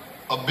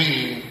of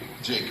being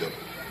Jacob.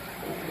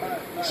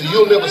 So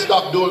you'll never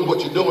stop doing what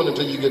you're doing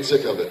until you get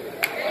sick of it.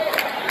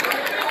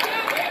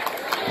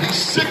 He's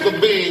sick of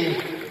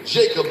being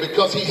Jacob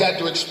because he had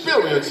to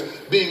experience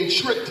being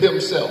tricked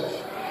himself.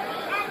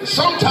 And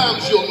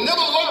sometimes you'll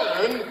never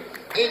learn,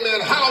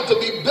 amen, how to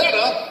be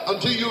better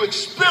until you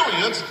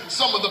experience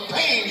some of the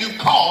pain you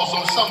caused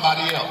on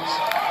somebody else.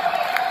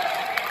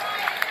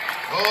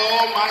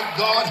 Oh my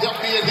God,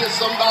 help me and hear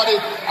somebody.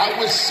 I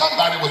wish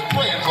somebody was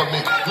praying for me.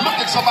 Look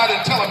at somebody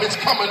and tell them it's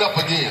coming up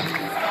again.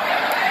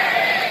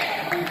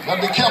 Now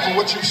be careful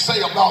what you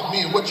say about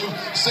me and what you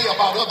say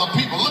about other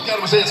people. Look at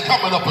them and say it's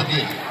coming up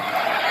again.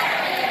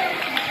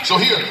 So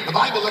here, the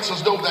Bible lets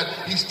us know that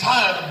he's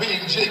tired of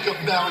being Jacob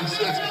now. He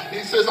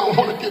says, I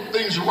want to get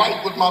things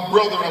right with my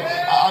brother.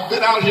 I've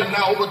been out here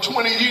now over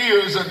 20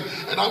 years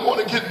and I want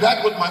to get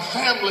back with my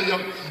family.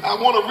 I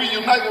want to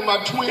reunite with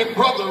my twin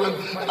brother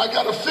and I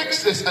got to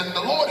fix this. And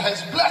the Lord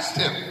has blessed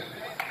him.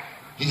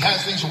 He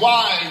has these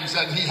wives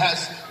and he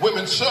has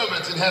women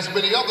servants and has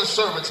many other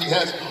servants. He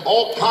has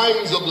all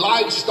kinds of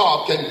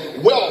livestock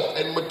and wealth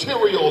and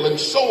material and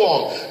so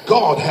on.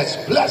 God has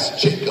blessed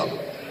Jacob.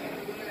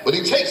 But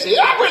he takes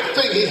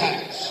everything he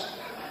has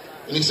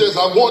and he says,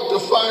 I want to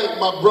find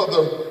my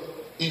brother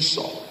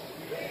Esau.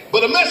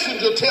 But a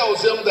messenger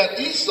tells him that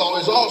Esau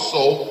is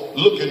also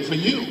looking for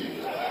you.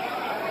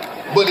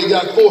 But he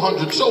got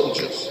 400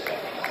 soldiers.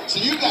 So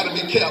you got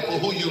to be careful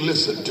who you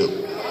listen to.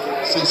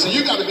 So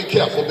you got to be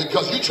careful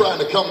because you're trying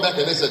to come back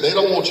and they said they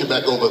don't want you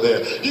back over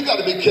there. You got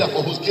to be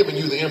careful who's giving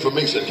you the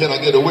information. Can I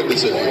get a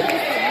witness in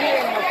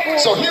here?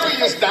 So here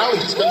he is now.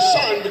 He's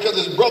concerned because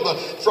his brother,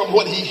 from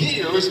what he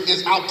hears,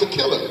 is out to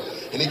kill him.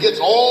 And he gets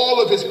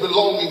all of his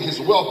belongings, his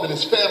wealth and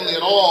his family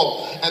and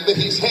all. And then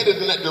he's headed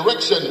in that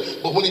direction.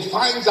 But when he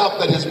finds out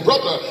that his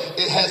brother,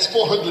 it has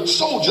 400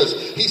 soldiers,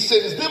 he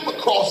sends them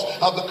across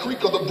the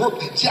creek of the brook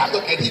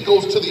Jabbok. And he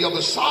goes to the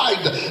other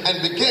side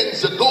and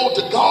begins to go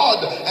to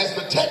God. As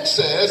the text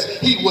says,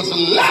 he was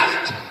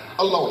left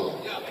alone.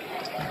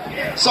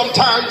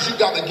 Sometimes you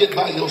got to get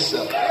by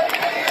yourself.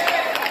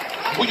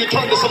 When you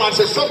turn to somebody and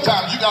say,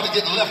 sometimes you got to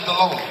get left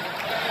alone.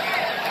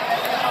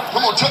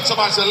 Come on, touch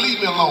somebody and say, leave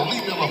me alone,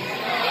 leave me alone.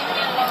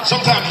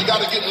 Sometimes you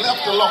got to get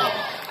left alone.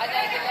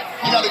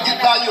 You got to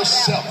get by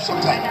yourself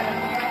sometimes.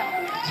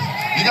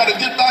 You got to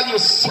get by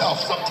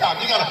yourself sometimes.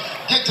 You got to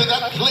get to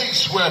that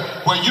place where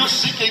you're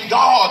seeking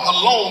God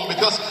alone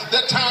because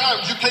there are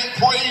times you can't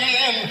pray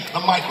in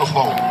the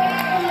microphone.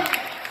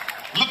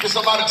 Look at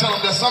somebody and tell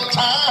them that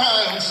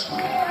sometimes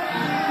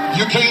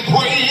you can't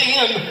pray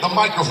in the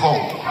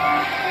microphone.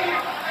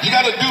 You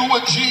got to do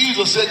what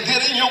Jesus said,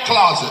 get in your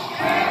closet.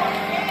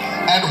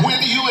 And when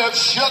you have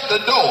shut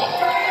the door,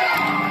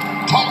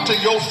 talk to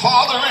your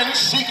Father in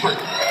secret.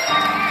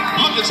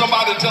 Look at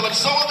somebody and tell them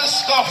some of this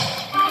stuff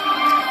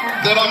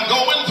that I'm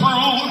going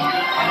through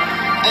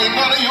ain't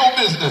none of your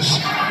business.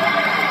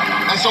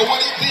 And so what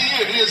he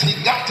did is he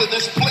got to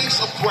this place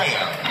of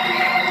prayer.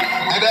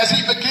 And as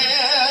he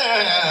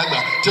began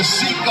to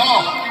seek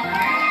God,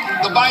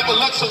 the Bible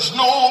lets us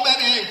know that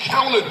he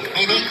encountered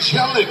an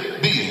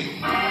angelic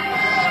being.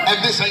 And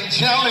this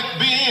angelic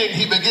being,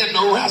 he began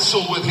to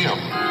wrestle with him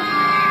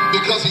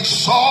because he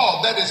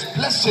saw that his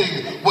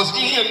blessing was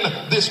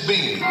in this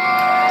being.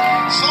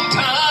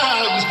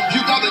 Sometimes you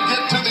got to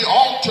get to the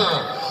altar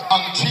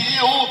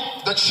until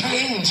the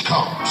change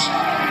comes.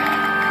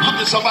 Look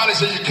at somebody and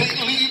say, you can't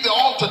leave the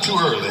altar too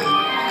early.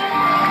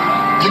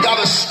 You got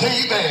to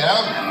stay there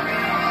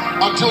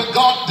until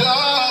God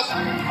does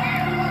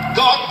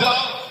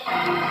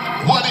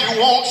what he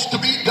wants to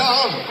be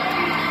done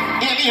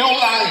in your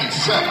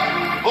life.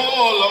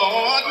 Oh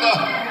Lord.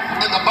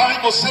 And the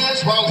Bible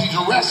says while he's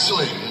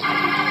wrestling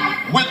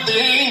with the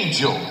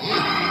angel,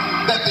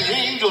 that the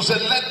angel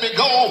said, let me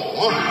go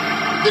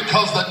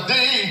because the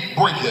day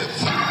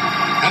breaketh.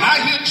 And I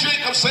hear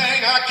Jacob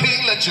saying, I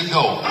can't let you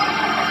go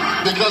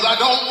because I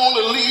don't want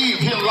to leave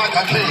here like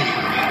I came.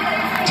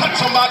 Touch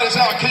somebody and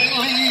say, I can't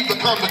leave the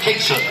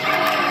convocation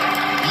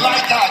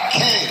like I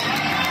came.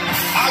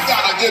 I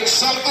got to get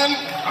something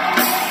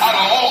out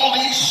of all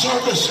these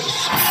services.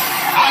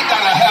 I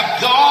got to have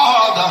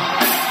God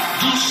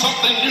do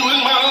something new in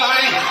my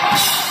life.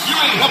 You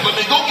ain't helping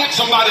me. Go get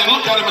somebody and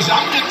look at him and say,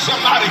 I'm getting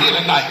something out of here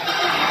tonight.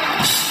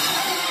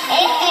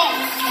 Oh,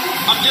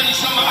 I'm getting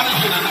something out of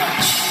here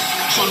tonight.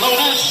 So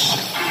notice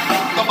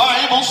the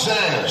Bible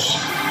says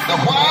that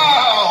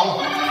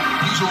while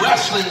he's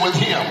wrestling with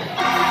him,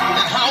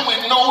 and how we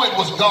know it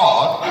was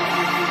God,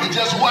 it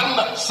just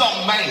wasn't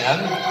some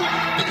man,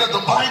 because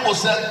the Bible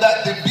said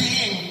that the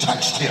being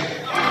touched him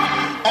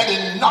and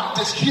it knocked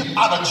his hip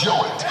out of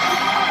joint.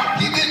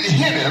 He didn't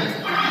hit him,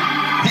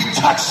 he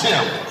touched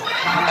him.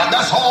 And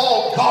that's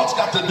all God's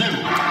got to do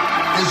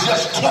is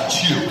just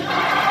touch you.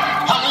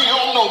 How many of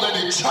y'all know that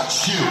he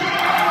touched you?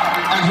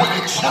 And when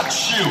he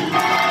touched you,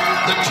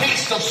 the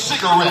taste of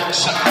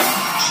cigarettes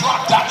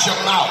dropped out your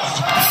mouth.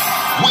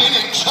 When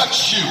he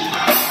touched you,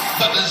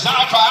 the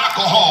desire for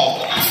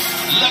alcohol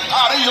left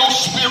out of your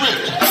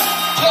spirit.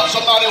 Tell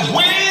somebody,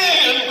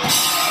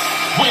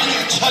 when he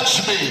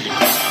touched me,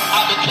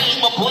 I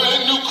became a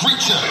brand new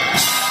creature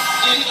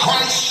in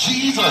Christ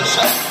Jesus.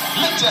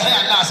 Lift your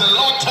hand now and say,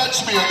 Lord,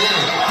 touch me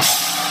again.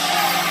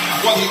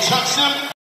 Well, he touched him.